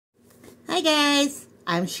Hi guys!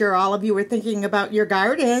 I'm sure all of you are thinking about your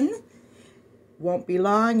garden. Won't be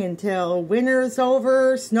long until winter's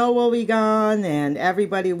over, snow will be gone, and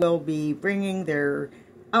everybody will be bringing their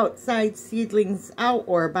outside seedlings out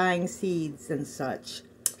or buying seeds and such.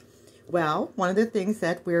 Well, one of the things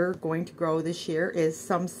that we're going to grow this year is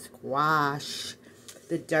some squash,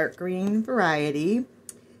 the dark green variety.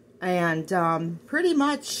 And pretty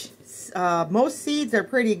much most seeds are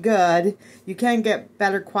pretty good. You can get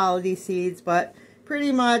better quality seeds, but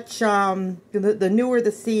pretty much the newer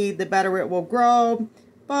the seed, the better it will grow.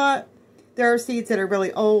 But there are seeds that are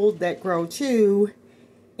really old that grow too,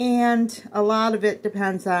 and a lot of it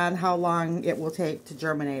depends on how long it will take to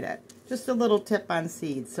germinate it. Just a little tip on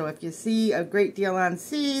seeds. So if you see a great deal on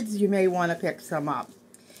seeds, you may want to pick some up.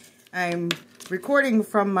 I'm recording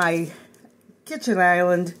from my kitchen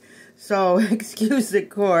island, so excuse the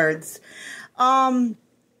cords. A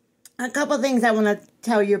couple of things I want to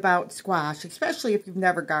tell you about squash, especially if you've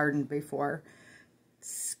never gardened before.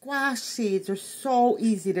 Squash seeds are so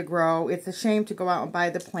easy to grow. It's a shame to go out and buy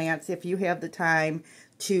the plants if you have the time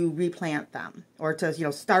to replant them or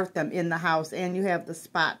to, start them in the house and you have the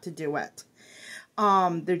spot to do it.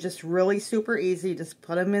 They're just really super easy. Just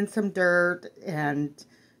put them in some dirt and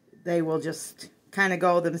they will just kind of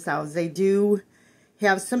go themselves. They do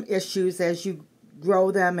have some issues as you grow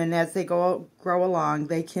them, and as they grow along,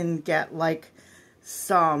 they can get like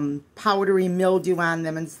some powdery mildew on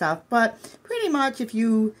them and stuff. But pretty much if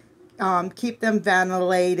you keep them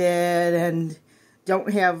ventilated and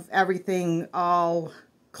don't have everything all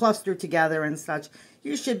clustered together and such,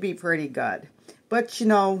 you should be pretty good. But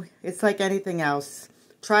it's like anything else.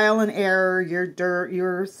 Trial and error, your dirt,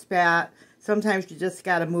 your spat. Sometimes you just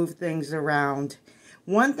got to move things around.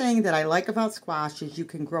 One thing that I like about squash is you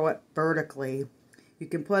can grow it vertically. You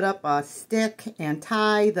can put up a stick and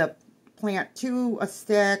tie the plant to a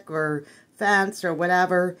stick or fence or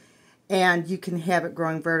whatever, and you can have it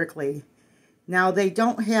growing vertically. Now, they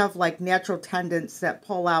don't have like natural tendons that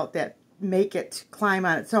pull out that make it climb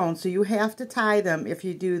on its own, so you have to tie them if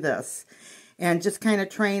you do this. And just kind of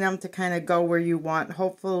train them to kind of go where you want.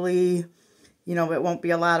 Hopefully, it won't be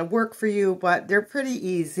a lot of work for you, but they're pretty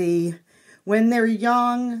easy. When they're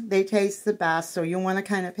young, they taste the best, so you want to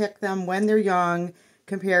kind of pick them when they're young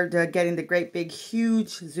compared to getting the great big huge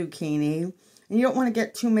zucchini. And you don't want to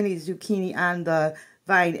get too many zucchini on the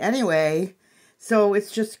vine anyway, so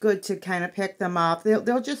it's just good to kind of pick them up.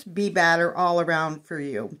 They'll just be better all around for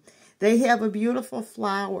you. They have a beautiful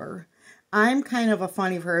flower. I'm kind of a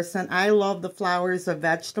funny person. I love the flowers of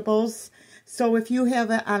vegetables. So if you have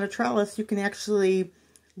it on a trellis, you can actually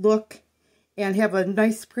look and have a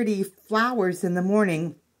nice pretty flowers in the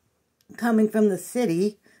morning coming from the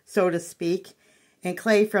city, so to speak, and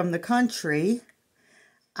clay from the country.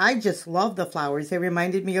 I just love the flowers. They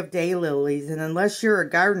reminded me of daylilies, and unless you're a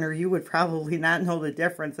gardener, you would probably not know the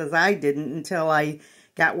difference, as I didn't until I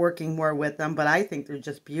got working more with them, but I think they're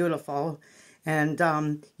just beautiful. And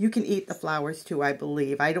you can eat the flowers too, I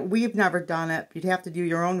believe. We've never done it. You'd have to do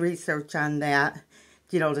your own research on that,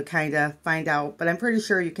 to kind of find out. But I'm pretty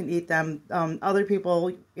sure you can eat them. Other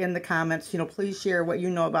people in the comments, please share what you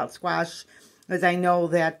know about squash, as I know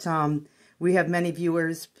that we have many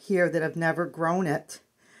viewers here that have never grown it.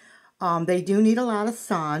 They do need a lot of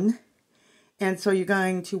sun, and so you're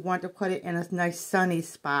going to want to put it in a nice sunny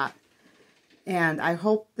spot. And I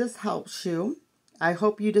hope this helps you. I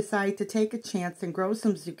hope you decide to take a chance and grow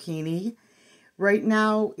some zucchini. Right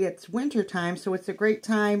now, it's winter time, so it's a great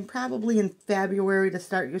time, probably in February, to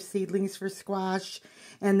start your seedlings for squash.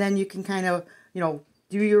 And then you can kind of,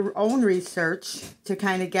 do your own research to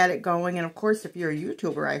kind of get it going. And of course, if you're a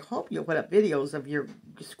YouTuber, I hope you'll put up videos of your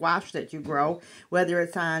squash that you grow, whether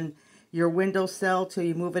it's on your windowsill till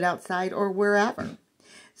you move it outside or wherever.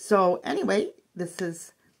 So anyway, this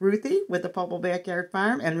is Ruthie with the Purple Backyard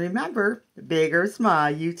Farm, and remember, big or small,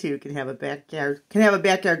 you too can have a backyard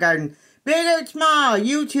garden. Big or small,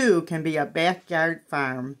 you too can be a backyard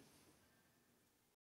farm.